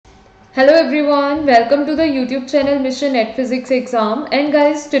Hello everyone, welcome to the YouTube channel Mission Net Physics Exam. And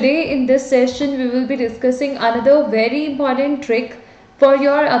guys, today in this session we will be discussing another very important trick for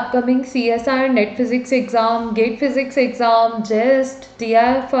your upcoming CSIR Net Physics Exam, Gate Physics Exam, JEST,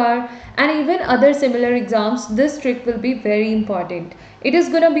 TIFR and even other similar exams. This trick will be very important. It is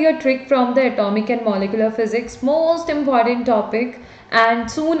going to be a trick from the atomic and molecular physics, most important topic, and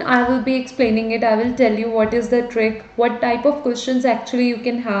soon I will be explaining it. I will tell you what is the trick, what type of questions actually you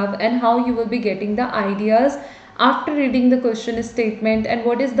can have, and how you will be getting the ideas after reading the question statement, and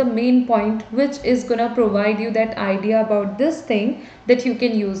what is the main point which is gonna provide you that idea about this thing that you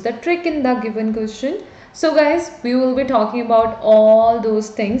can use the trick in the given question. So guys, we will be talking about all those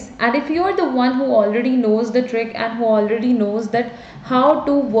things, and if you are the one who already knows the trick and who already knows that how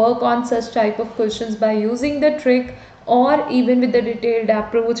to work on such type of questions by using the trick, or even with the detailed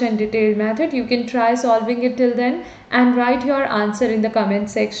approach and detailed method, you can try solving it till then and write your answer in the comment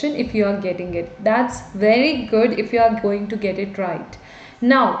section if you are getting it. That's very good if you are going to get it right.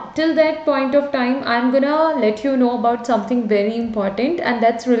 Now till that point of time, I'm gonna let you know about something very important, and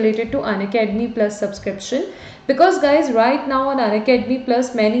that's related to Unacademy Plus subscription. Because guys, right now on Unacademy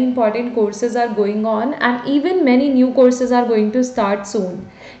Plus many important courses are going on, and even many new courses are going to start soon.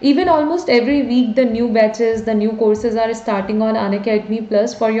 Even almost every week the new batches, the new courses are starting on Unacademy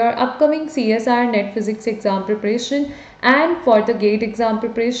Plus for your upcoming CSIR Net Physics exam preparation and for the GATE exam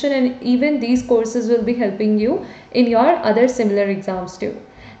preparation, and even these courses will be helping you in your other similar exams too.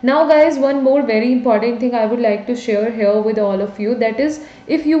 Now guys, one more very important thing I would like to share here with all of you, that is,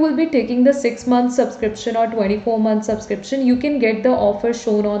 if you will be taking the 6-month subscription or 24-month subscription, you can get the offer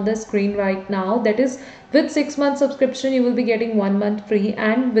shown on the screen right now. That is, with 6-month subscription you will be getting 1 month free,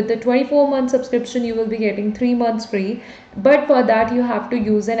 and with the 24-month subscription you will be getting 3 months free. But for that you have to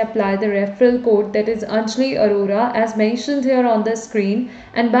use and apply the referral code, that is Anjali Arora, as mentioned here on the screen.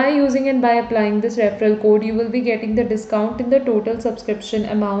 And by using and by applying this referral code, you will be getting the discount in the total subscription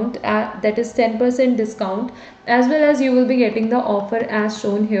amount, that is 10% discount, as well as you will be getting the offer as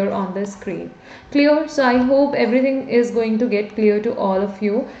shown here on the screen. Clear? So I hope everything is going to get clear to all of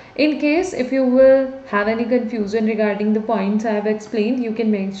you. In case if you will have any confusion regarding the points I have explained, you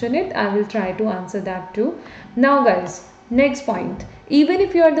can mention it. I will try to answer that too. Now guys, next point. Even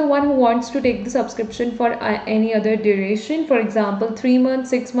if you are the one who wants to take the subscription for any other duration, for example 3 months,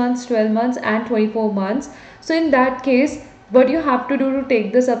 6 months, 12 months and 24 months. So in that case, what you have to do to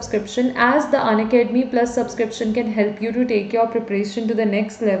take the subscription, as the Unacademy Plus subscription can help you to take your preparation to the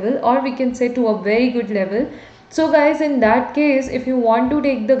next level, or we can say to a very good level. So guys, in that case, if you want to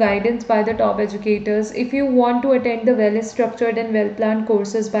take the guidance by the top educators, if you want to attend the well structured and well planned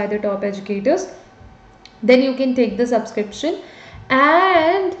courses by the top educators, then you can take the subscription.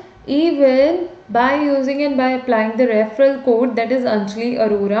 And even by using and by applying the referral code, that is Anjali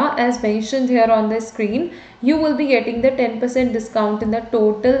Arora, as mentioned here on the screen, you will be getting the 10% discount in the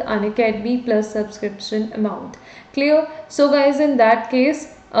total Unacademy Plus subscription amount. Clear? So guys, in that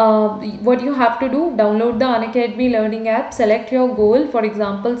case, what you have to do, download the Unacademy learning app, select your goal, for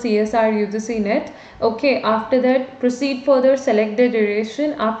example CSIR UGC net. Okay, after that proceed further, select the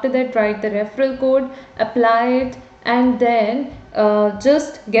duration, after that write the referral code, apply it, and then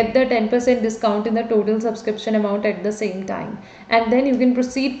just get the 10% discount in the total subscription amount at the same time, and then you can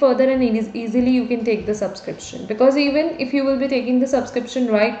proceed further and easily you can take the subscription. Because even if you will be taking the subscription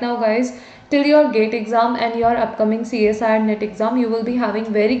right now guys, till your GATE exam and your upcoming CSIR net exam, you will be having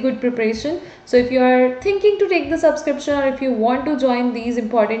very good preparation. So if you are thinking to take the subscription, or if you want to join these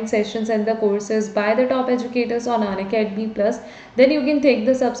important sessions and the courses by the top educators on Unacademy Plus, then you can take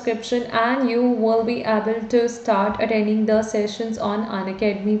the subscription and you will be able to start attending the sessions on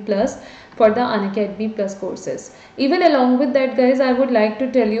Unacademy Plus for the Unacademy Plus courses. Even along with that guys, I would like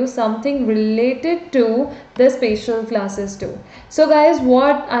to tell you something related to the spatial classes too. So guys,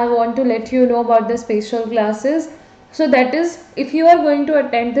 what I want to let you know about the spatial classes, so that is, if you are going to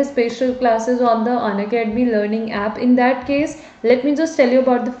attend the spatial classes on the Unacademy learning app, in that case, let me just tell you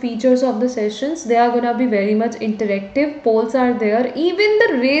about the features of the sessions. They are gonna be very much interactive. Polls are there. Even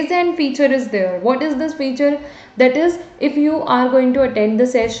the raise hand feature is there. What is this feature? That is, if you are going to attend the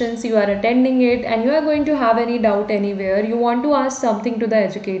sessions, you are attending it, and you are going to have any doubt anywhere, you want to ask something to the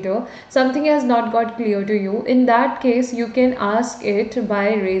educator, something has not got clear to you, in that case you can ask it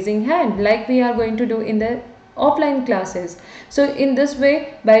by raising hand, like we are going to do in the offline classes. So in this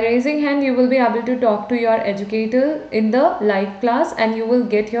way, by raising hand, you will be able to talk to your educator in the live class, and you will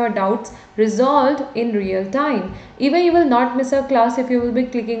get your doubts resolved in real time. Even you will not miss a class if you will be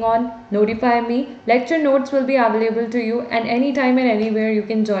clicking on notify me. Lecture notes will be available to you, and anytime and anywhere you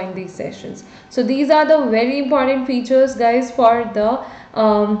can join these sessions. So these are the very important features guys for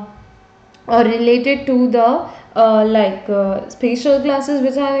the or related to the spatial classes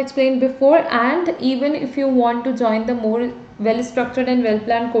which I have explained before. And even if you want to join the more well structured and well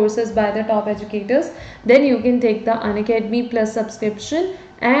planned courses by the top educators, then you can take the Unacademy Plus subscription.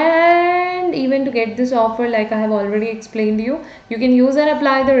 And even to get this offer, like I have already explained you can use and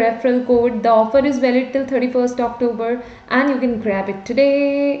apply the referral code. The offer is valid till 31st October and you can grab it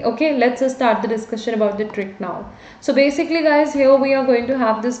today. Okay, let's just start the discussion about the trick now. So basically guys, here we are going to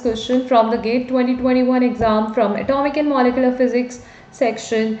have this question from the GATE 2021 exam from Atomic and Molecular Physics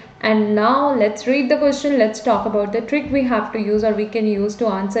section. And now let's read the question. Let's talk about the trick we have to use, or we can use to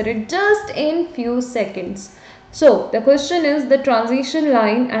answer it just in few seconds. So the question is, the transition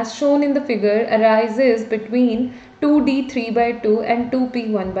line as shown in the figure arises between 2D 3 by 2 and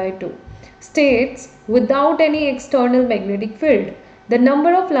 2P 1 by 2. States without any external magnetic field. The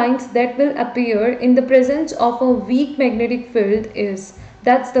number of lines that will appear in the presence of a weak magnetic field is.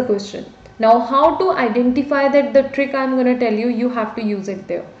 That's the question. Now how to identify that? The trick I'm going to tell you, you have to use it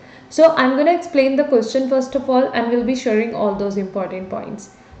there. So I'm going to explain the question first of all, and we'll be sharing all those important points.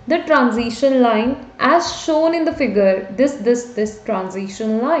 The transition line as shown in the figure, this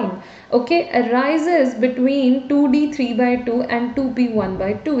transition line, okay, arises between 2D 3 by 2 and 2P 1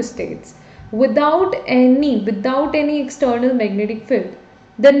 by 2 states without any external magnetic field.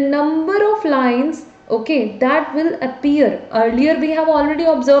 The number of lines, okay, that will appear. Earlier we have already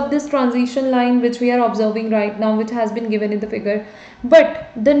observed this transition line which we are observing right now, which has been given in the figure.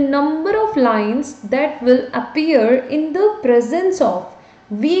 But the number of lines that will appear in the presence of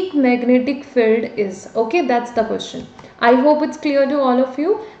weak magnetic field is. Okay, that's the question. I hope it's clear to all of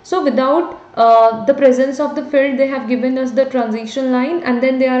you. So without the presence of the field, they have given us the transition line, and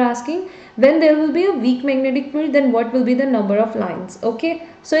then they are asking when there will be a weak magnetic field, then what will be the number of lines. Okay,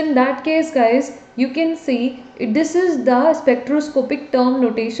 so in that case guys, you can see this is the spectroscopic term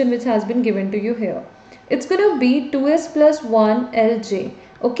notation which has been given to you here. It's going to be 2s plus 1 Lj.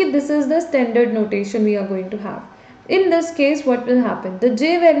 Okay, this is the standard notation we are going to have. In this case, what will happen? The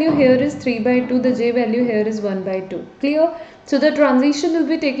J value here is 3 by 2, the J value here is 1 by 2. Clear? So the transition will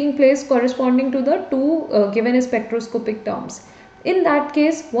be taking place corresponding to the two given spectroscopic terms. In that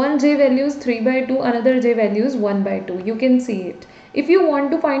case, one J value is 3 by 2, another J value is 1 by 2. You can see it. If you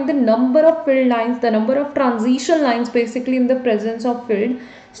want to find the number of field lines, the number of transition lines basically in the presence of field,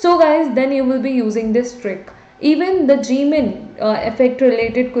 so guys, then you will be using this trick. Even the G-min effect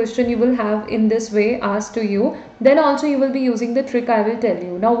related question you will have in this way asked to you, then also you will be using the trick I will tell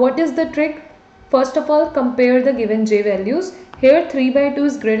you. Now what is the trick? First of all, compare the given J values. Here 3 by 2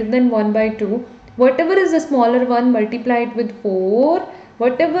 is greater than 1 by 2. Whatever is the smaller one, multiply it with 4.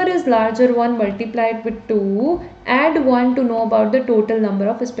 Whatever is larger one, multiply it with 2. Add 1 to know about the total number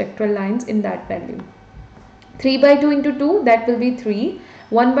of spectral lines in that value. 3 by 2 into 2, that will be 3.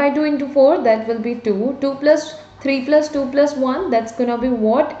 1 by 2 into 4, that will be 2. 2 plus 3 plus 2 plus 1, that's going to be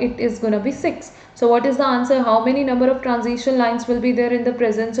what? It is going to be 6. So what is the answer? How many number of transition lines will be there in the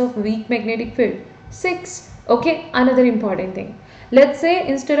presence of weak magnetic field? 6. Okay, another important thing. Let's say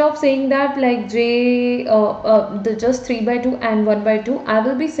instead of saying that like just 3 by 2 and 1 by 2, I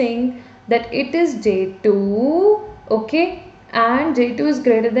will be saying that it is J2, okay, and J2 is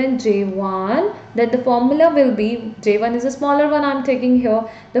greater than J1, then the formula will be, J1 is a smaller one I am taking here,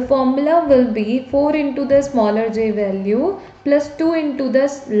 the formula will be 4 into the smaller J value plus 2 into the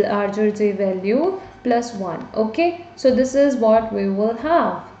larger J value plus 1. Okay, so this is what we will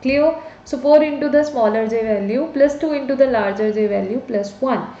have. Clear? So 4 into the smaller J value plus 2 into the larger J value plus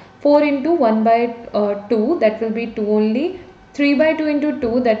 1. 4 into 1 by 2, that will be 2 only. 3 by 2 into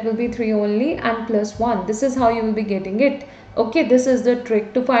 2, that will be 3 only, and plus 1. This is how you will be getting it. Okay, this is the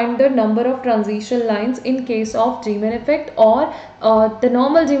trick to find the number of transition lines in case of G-min effect, or the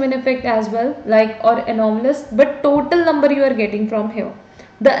normal G-min effect as well, like, or anomalous, but total number you are getting from here.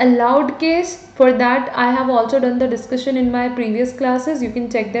 The allowed case, for that I have also done the discussion in my previous classes, you can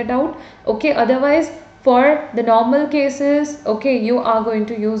check that out. Okay, otherwise for the normal cases, okay, you are going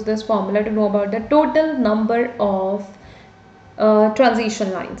to use this formula to know about the total number of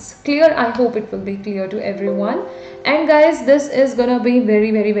transition lines. Clear? I hope it will be clear to everyone. And guys, this is gonna be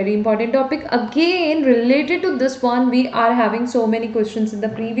very important topic. Again, related to this one, we are having so many questions in the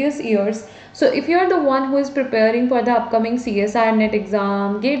previous years. So if you are the one who is preparing for the upcoming CSIR net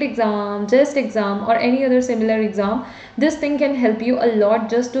exam, GATE exam, JEST exam, or any other similar exam, this thing can help you a lot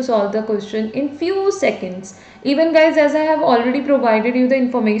just to solve the question in few seconds. Even guys, as I have already provided you the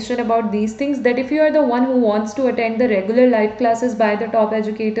information about these things, that if you are the one who wants to attend the regular live class classes by the top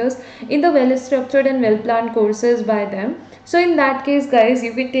educators in the well structured and well planned courses by them. So in that case guys,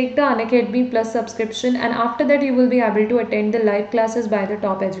 you can take the Unacademy Plus subscription, and after that you will be able to attend the live classes by the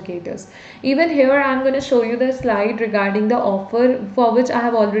top educators. Even here I am going to show you the slide regarding the offer, for which I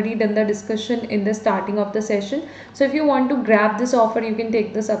have already done the discussion in the starting of the session. So if you want to grab this offer, you can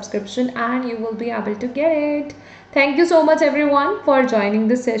take the subscription and you will be able to get it. Thank you so much everyone for joining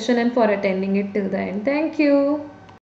this session and for attending it till the end. Thank you.